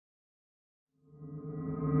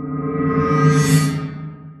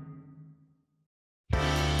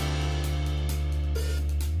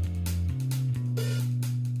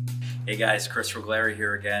guys, Chris Ruggieri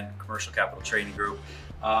here again, Commercial Capital Training Group.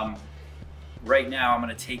 Right now I'm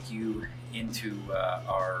going to take you into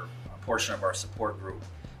our portion of our support group,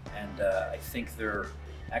 and I think they're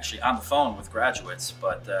actually on the phone with graduates,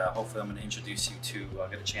 but hopefully I'm going to introduce you to, I'll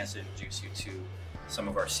get a chance to introduce you to some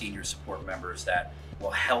of our senior support members that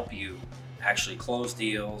will help you actually close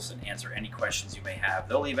deals and answer any questions you may have.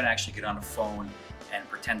 They'll even actually get on the phone and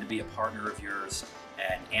pretend to be a partner of yours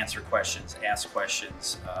and answer questions, ask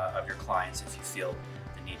questions of your clients if you feel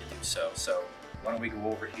the need to do so. So why don't we go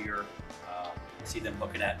over here? I see them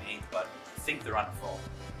looking at me, but I think they're on the phone.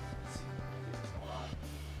 Let's see what's going on.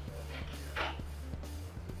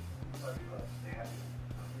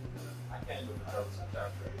 I can do the notes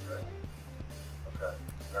right? Okay.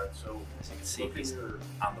 All right. So as you can see, he's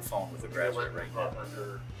on the phone with a graduate right now.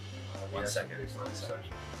 One second. And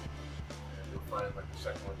you'll find like the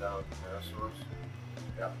second one down, source.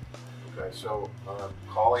 Yeah. Okay. So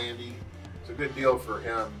call Andy. It's a good deal for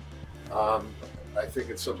him. I think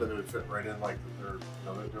it's something that would fit right in, like they're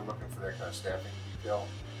looking for that kind of staffing detail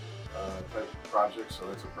type project. So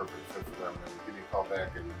that's a perfect fit for them. And give me a call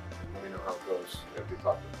back and let me know how it goes after you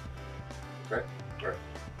talk to them. Okay. All right.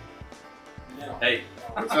 Yeah. Hey.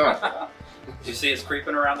 What's up? Did you see us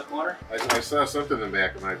creeping around the corner? I saw something in the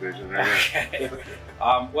back of my vision right Okay.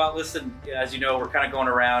 Well, listen, as you know, we're kind of going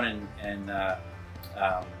around and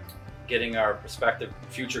getting our prospective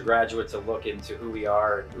future graduates to look into who we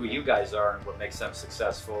are and who you guys are and what makes them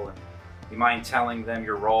successful. And you mind telling them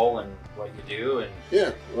your role and what you do? And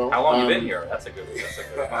yeah. Well, how long you been here? That's a good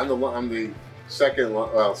one. I'm the second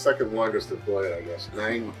longest employee, I guess.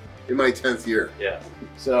 In my 10th year. Yeah.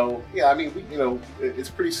 So yeah, I mean, it's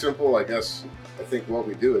pretty simple, I guess. I think what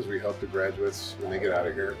we do is we help the graduates when they get out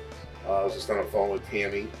of here. I was just on the phone with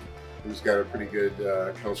Tammy, who's got a pretty good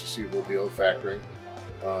accounts receivable deal factoring.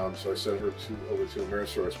 So I sent her over to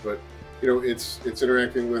Amerisource. But it's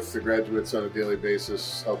interacting with the graduates on a daily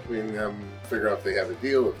basis, helping them figure out if they have a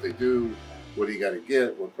deal. If they do, what do you got to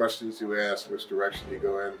get? What questions do you ask? Which direction do you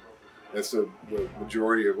go in? That's the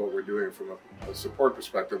majority of what we're doing from a support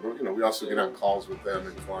perspective. But we also get on calls with them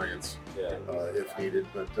and clients if needed.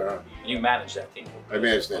 But you manage that team. I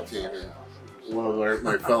manage that team. And one of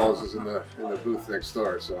my fellows is in the booth next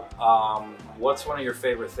door. So, what's one of your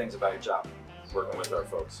favorite things about your job, working with our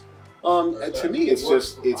folks? To me,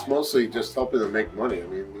 it's mostly just helping them make money. I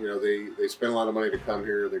mean, they spend a lot of money to come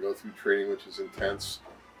here. They go through training, which is intense.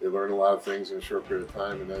 They learn a lot of things in a short period of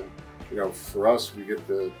time, and then for us, we get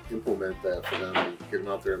to implement that for them and get them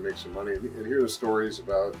out there and make some money and hear the stories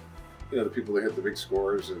about the people that hit the big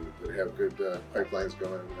scores and that have good pipelines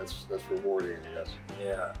going. That's rewarding, I guess.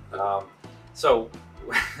 Yeah. So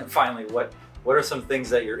finally, what are some things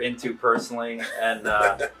that you're into personally and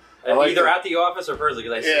either at the office or personally?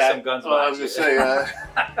 Because I see some guns. Well, I was just saying,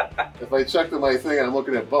 if I check my thing, I'm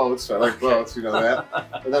looking at boats. I like boats, that.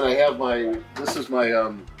 And then I have this is my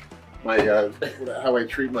how I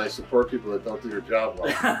treat my support people that don't do their job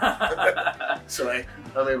well. So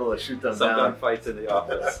I'm able to shoot them down. Some gun fights in the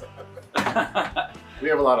office. We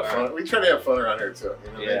have a lot of fun. We try to have fun around here too.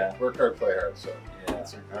 Yeah. Work hard, play hard. So yeah,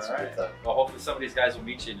 it's a good time. Well, hopefully some of these guys will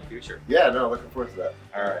meet you in the future. Yeah, no, looking forward to that.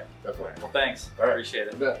 All right. Definitely. Well, thanks. All right. Appreciate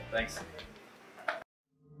it. Yeah. Thanks.